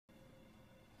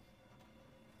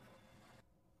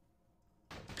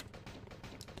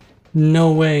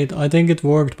No, wait, I think it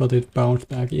worked, but it bounced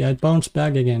back. Yeah, it bounced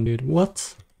back again, dude.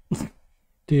 What?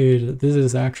 Dude, this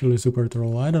is actually super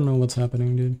troll. I don't know what's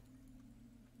happening, dude.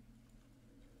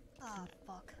 Oh,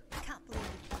 fuck. I can't believe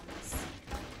you've done this.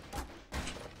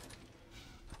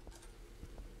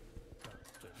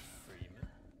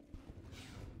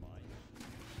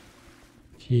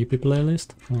 Keepy playlist?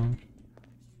 Oh.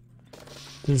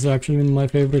 This is actually my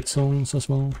favorite songs as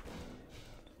well.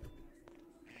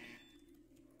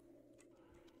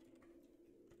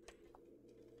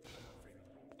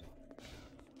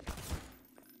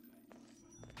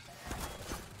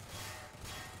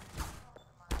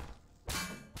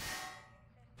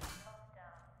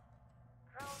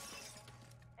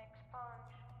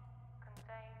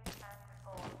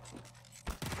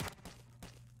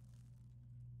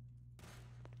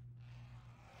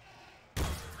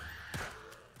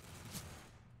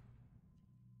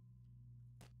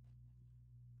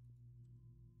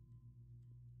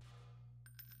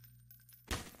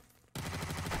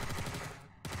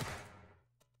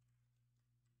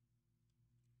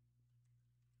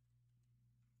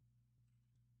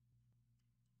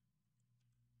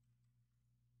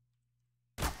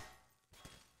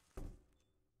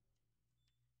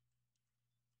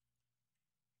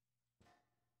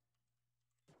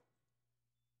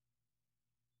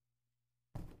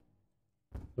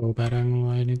 So bad angle,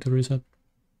 I need to reset.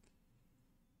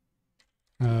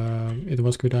 It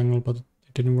was good angle, but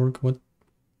it didn't work. What?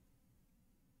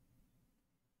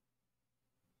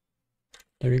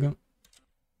 There you go.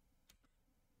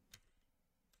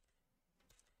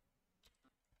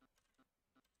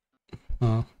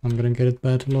 Oh, I'm gonna get it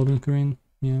bad loading screen.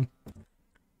 Yeah.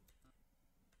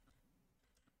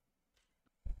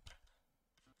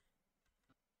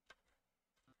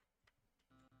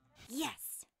 Yes!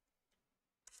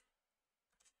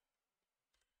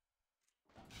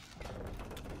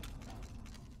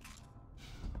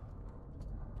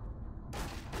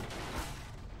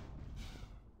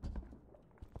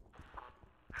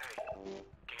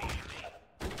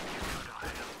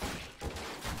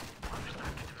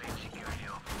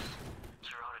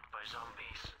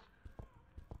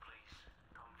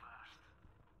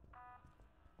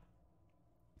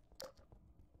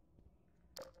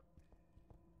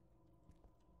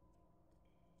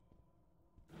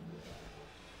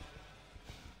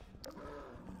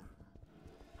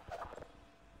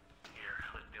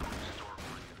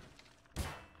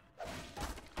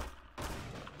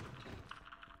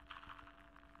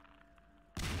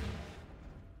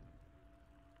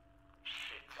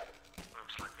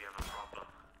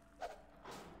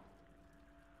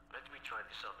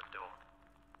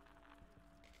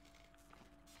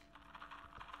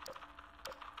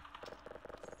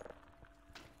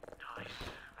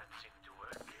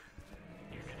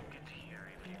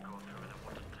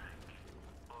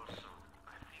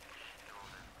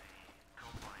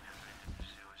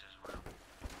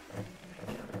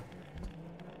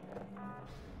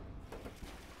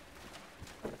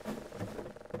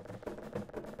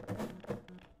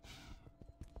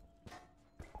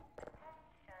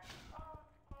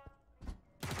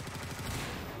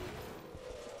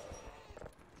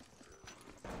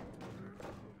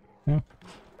 Yeah.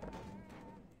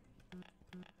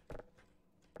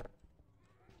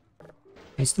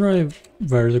 Let's try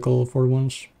vertical for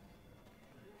once.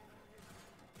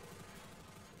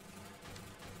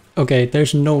 Okay,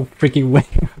 there's no freaking way.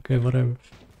 Okay, whatever.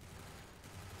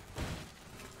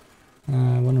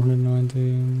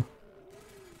 119.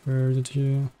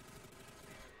 32.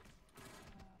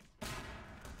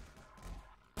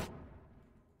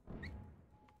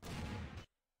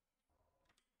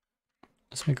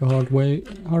 Let's make a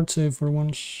hard save for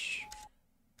once.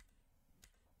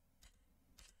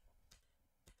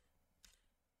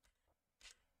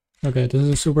 Okay, this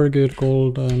is super good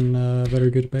gold and very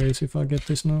good base if I get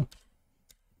this now.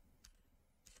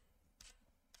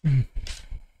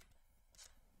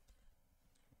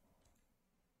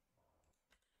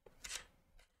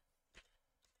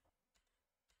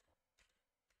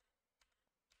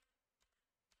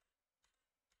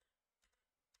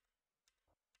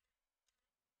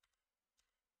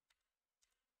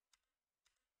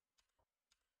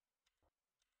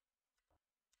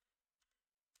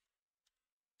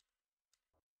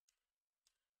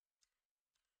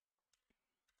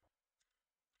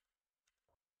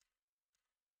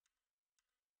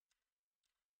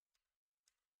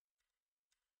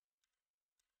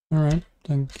 Alright,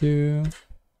 thank you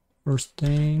for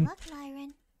staying. Luck,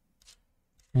 Lyran.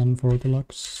 And for the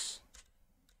lux.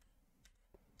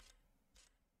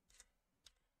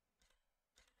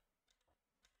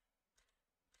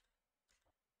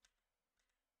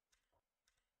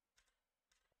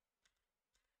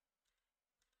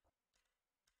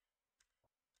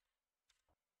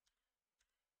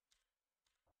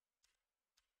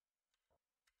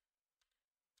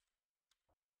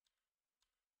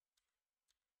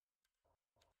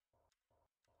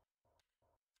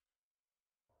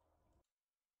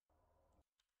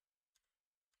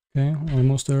 Okay,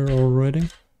 almost there already.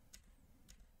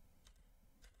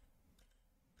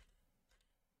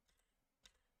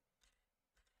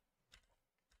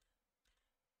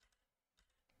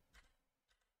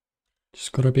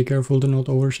 Just gotta be careful to not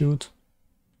overshoot.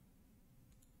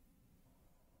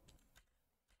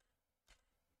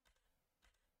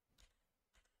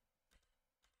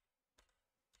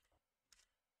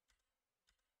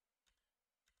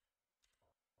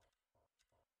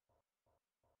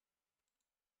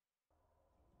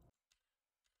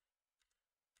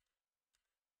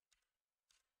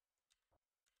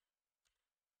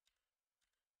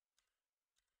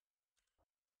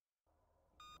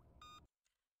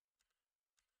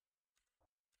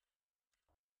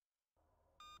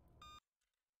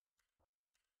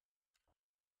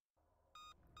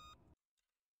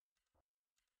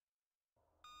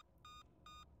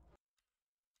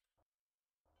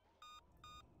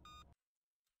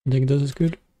 I think this is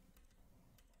good.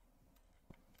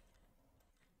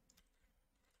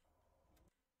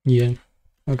 Yeah.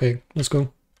 Okay, let's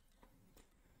go.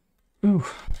 Ooh.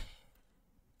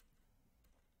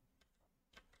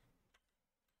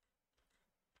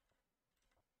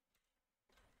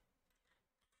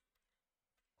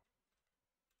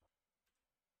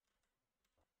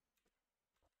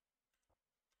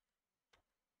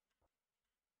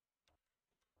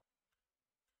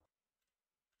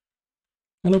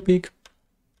 Hello, pig.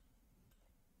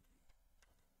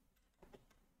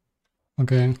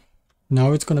 Okay.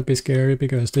 Now it's gonna be scary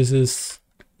because this is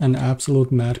an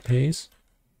absolute mad pace.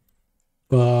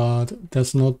 But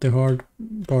that's not the hard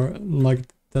part. Like,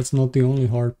 that's not the only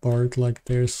hard part. Like,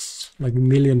 there's like a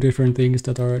million different things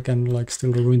that can like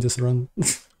still ruin this run.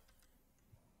 Look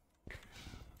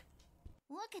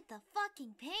at the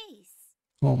fucking pace.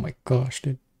 Oh my gosh,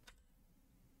 dude.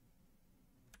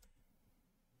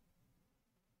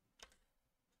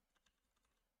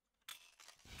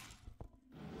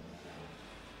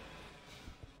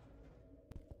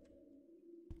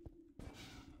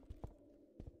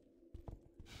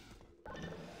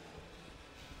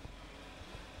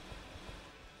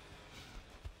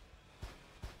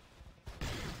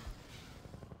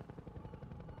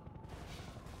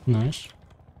 Nice.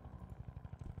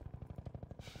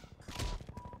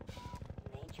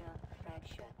 Major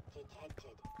fracture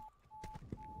detected.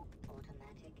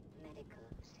 Automatic medical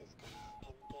systems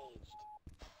engaged.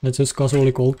 Let's just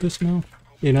casually gold this now.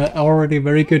 In an already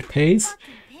very good pace. Fucking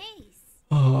pace.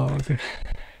 Oh, okay.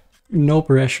 No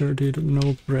pressure, dude.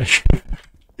 No pressure.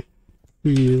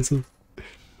 Jesus.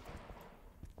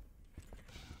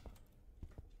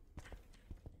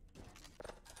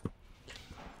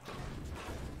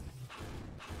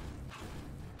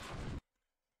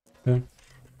 Okay.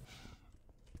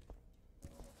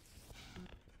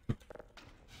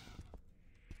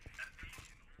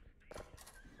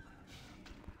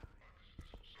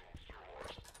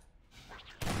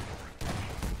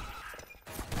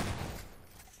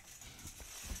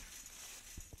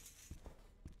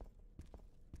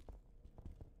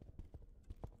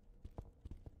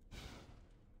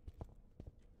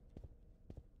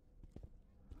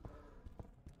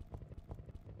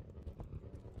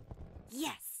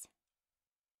 Yes.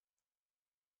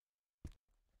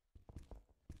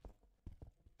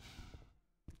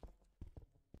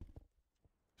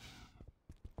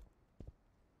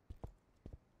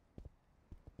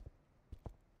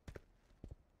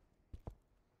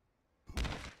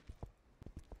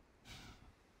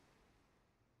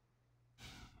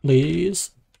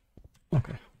 Please.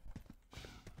 Okay.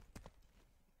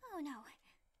 Oh no.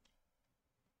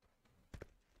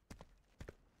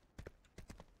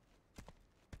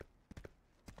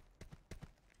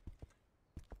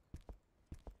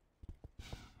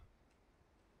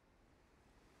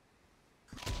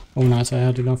 Oh, nice. I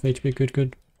had enough HP. Good,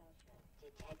 good.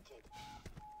 Detected.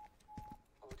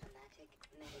 Automatic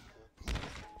medical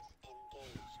systems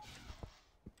engaged.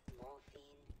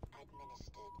 Morphine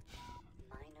administered.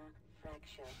 Minor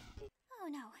fracture Oh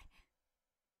no.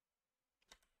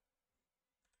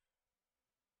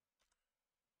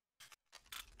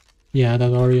 Yeah,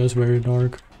 that area is very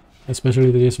dark.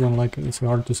 Especially this one, like, it's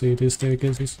hard to see these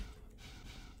staircases.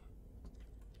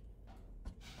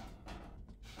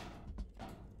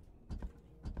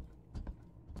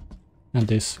 And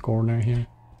this corner here.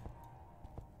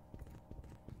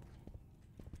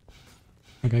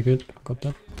 Okay, good. Got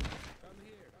that.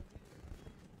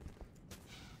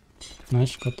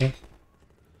 Nice, got that.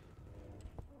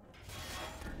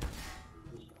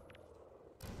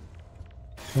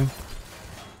 Okay.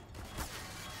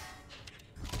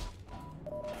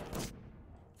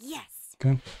 Yes.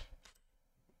 Okay.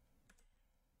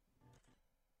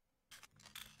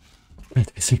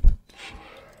 Wait, missing.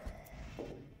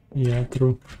 Yeah,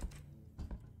 true.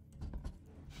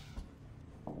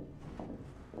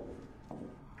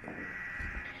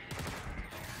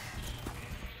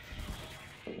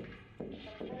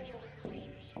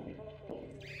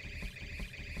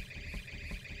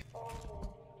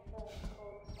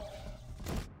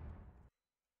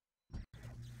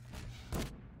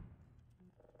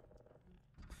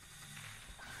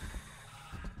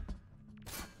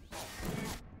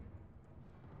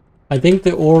 I think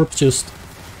the orb just...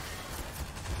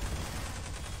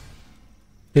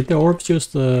 Did the orb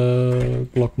just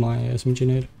block my SMG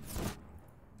nade?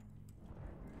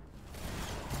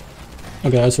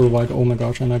 Okay, I survived. Oh my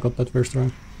gosh, and I got that first try.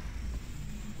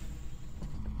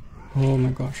 Oh my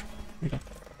gosh. Okay.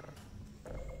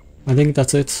 I think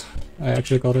that's it. I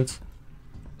actually got it.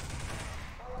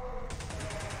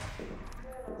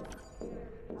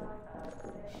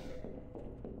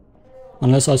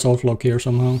 Unless I soft lock here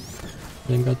somehow. I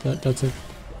think that's it.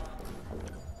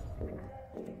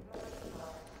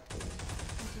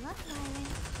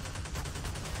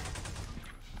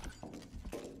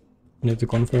 I need to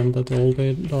confirm that all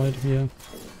they died, yeah.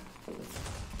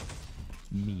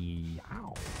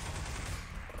 Meow.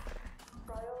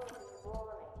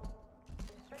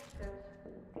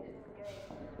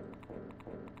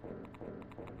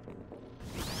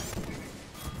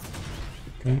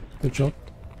 Okay, good job.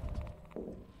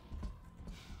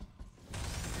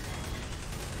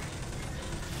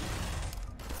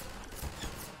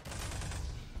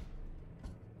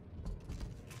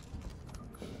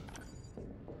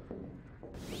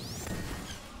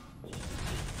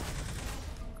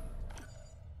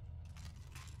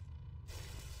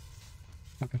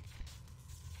 Okay.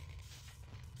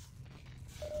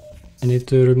 I need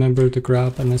to remember to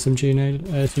grab an SMG nade,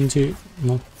 SMG,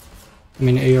 no, I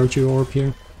mean ARG orb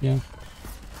here, yeah.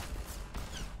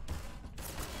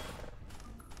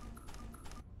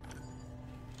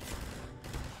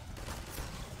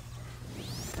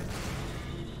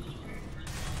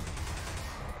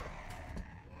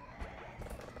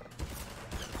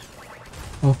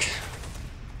 Okay.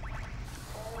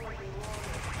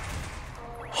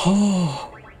 Oh.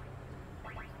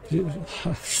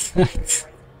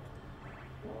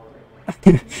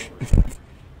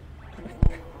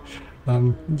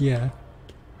 Yeah.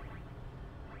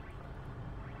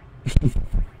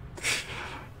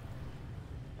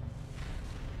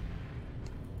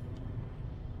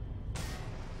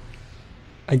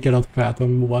 I cannot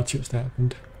fathom what just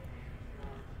happened.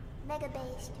 Mega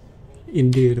based.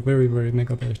 Indeed, very, very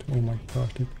mega based. Oh my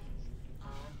god, dude.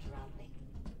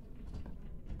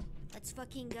 Let's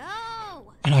fucking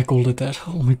go! And I called it that.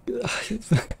 Oh my god.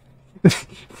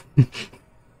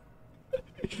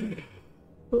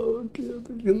 Oh god,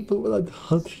 I can't do what I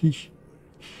thought.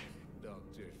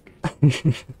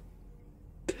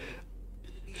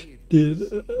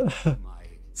 Dude.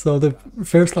 So the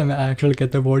first time I actually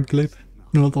get the word clip,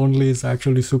 not only is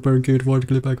actually super good word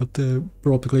clip, I got the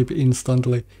prop clip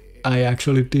instantly. I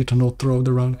actually did not throw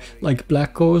the round. Like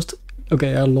Black Ghost,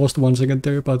 okay, I lost 1 second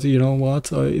there, but you know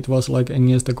what? It was like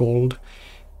against the gold.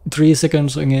 3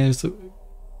 seconds against a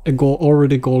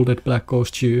already golded Black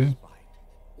Ghost Q.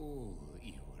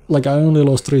 Like I only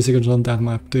lost 3 seconds on that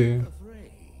map too.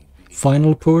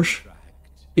 Final push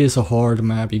is a hard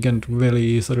map. You can really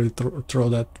easily throw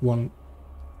that one.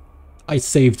 I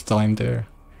saved time there.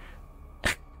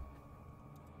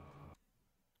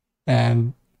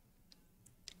 And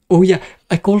oh yeah,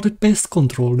 I called it Pest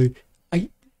Control.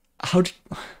 How did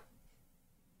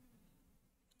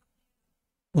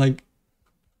like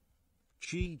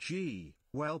GG,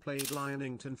 well played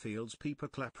Lionington Fields Peeper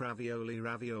Clap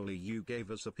Ravioli you gave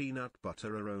us a peanut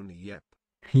butteroni yep.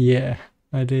 yeah,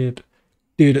 I did.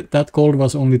 Dude, that gold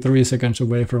was only 3 seconds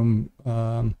away from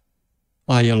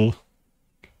Isle.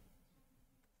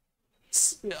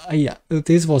 Yeah,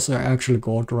 this was actually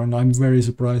gold run. I'm very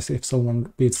surprised if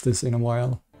someone beats this in a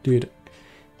while. Dude,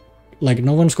 like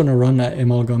no one's gonna run an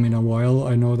Amalgam in a while,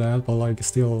 I know that, but like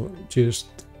still just...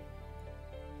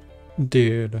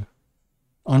 Dude.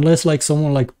 Unless like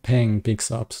someone like Peng picks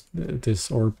up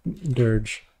this or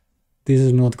Dirge, this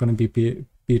is not gonna be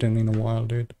beaten in a while,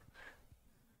 dude.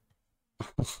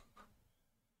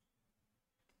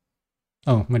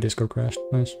 Oh, my Discord crashed.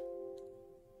 Nice.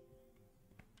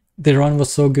 The run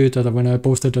was so good that when I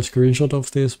posted a screenshot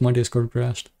of this, my Discord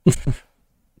crashed.